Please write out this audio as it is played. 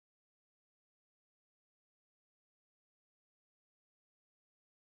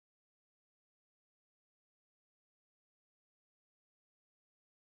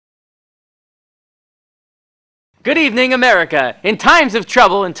Good evening, America. In times of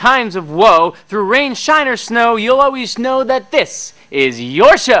trouble, in times of woe, through rain, shine, or snow, you'll always know that this is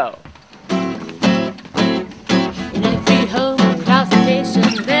your show. In every home across the nation,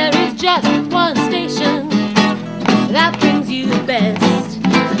 there is just one station that brings you the best.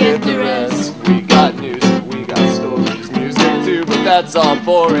 Forget the rest. We got news, we got stories, music too, but that's all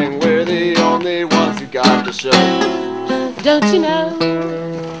boring. We're the only ones who got the show. Don't you know?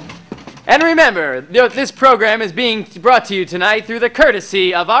 And remember, this program is being brought to you tonight through the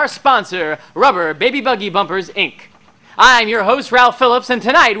courtesy of our sponsor, Rubber Baby Buggy Bumpers, Inc. I'm your host, Ralph Phillips, and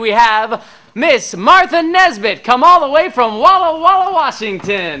tonight we have Miss Martha Nesbitt, come all the way from Walla Walla,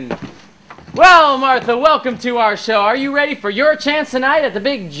 Washington. Well, Martha, welcome to our show. Are you ready for your chance tonight at the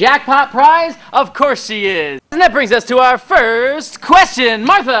big jackpot prize? Of course she is. And that brings us to our first question.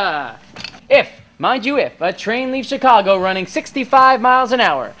 Martha, mind you, if a train leaves Chicago running 65 miles an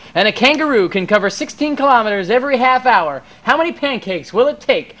hour and a kangaroo can cover 16 kilometers every half hour, how many pancakes will it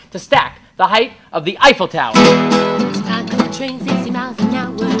take to stack the height of the Eiffel Tower? Chicago train 60 miles an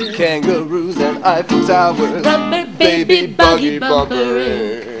hour. Kangaroos and Eiffel Tower. Rubber baby buggy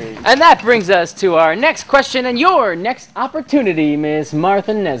bumpering. And that brings us to our next question and your next opportunity, Miss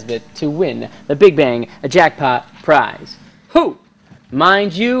Martha Nesbitt, to win the Big Bang Jackpot Prize. Who,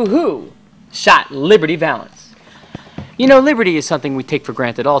 mind you, who shot Liberty Valance? You know, liberty is something we take for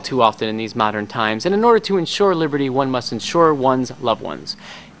granted all too often in these modern times, and in order to ensure liberty, one must ensure one's loved ones.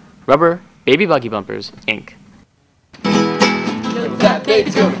 Rubber Baby Buggy Bumpers, Inc. That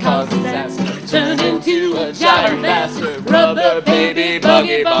baby's gonna cause disaster, turn into a giant bastard. Rubber baby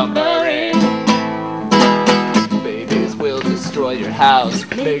buggy bumpering. Babies will destroy your house,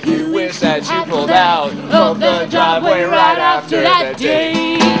 make you wish that you pulled out of the driveway right after that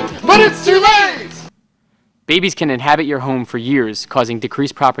day. But it's too late! Babies can inhabit your home for years, causing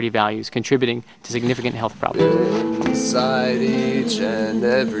decreased property values, contributing to significant health problems. Inside each and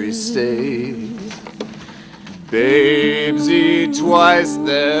every state, babes eat twice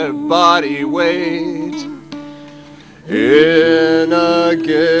their body weight in a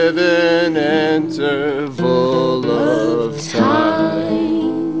given interval of time.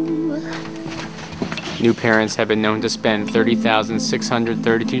 New parents have been known to spend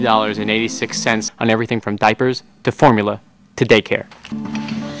 $30,632.86 on everything from diapers to formula to daycare.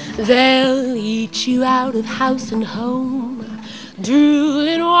 They'll eat you out of house and home, drool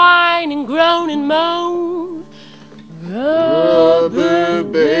and whine and groan and moan. Rubber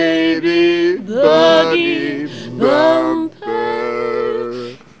baby buggy bumper.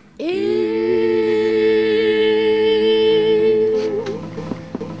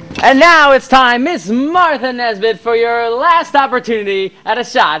 And now it's time, Miss Martha Nesbitt, for your last opportunity at a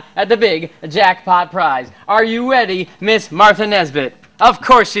shot at the big jackpot prize. Are you ready, Miss Martha Nesbitt? Of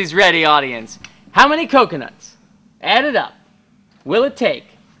course she's ready, audience. How many coconuts, added up, will it take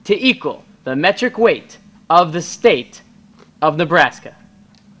to equal the metric weight of the state of Nebraska?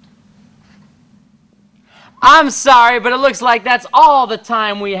 I'm sorry, but it looks like that's all the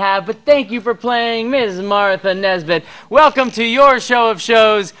time we have, but thank you for playing, Ms. Martha Nesbitt. Welcome to your show of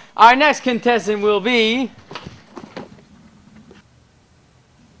shows. Our next contestant will be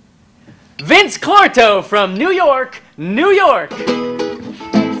Vince Clarto from New York, New York.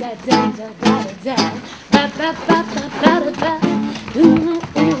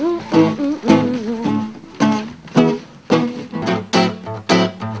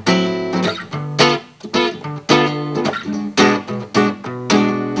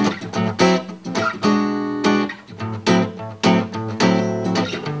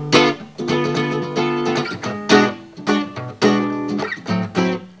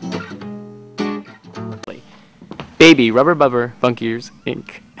 Baby Rubber Bubber Bunkiers,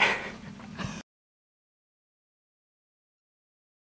 Inc.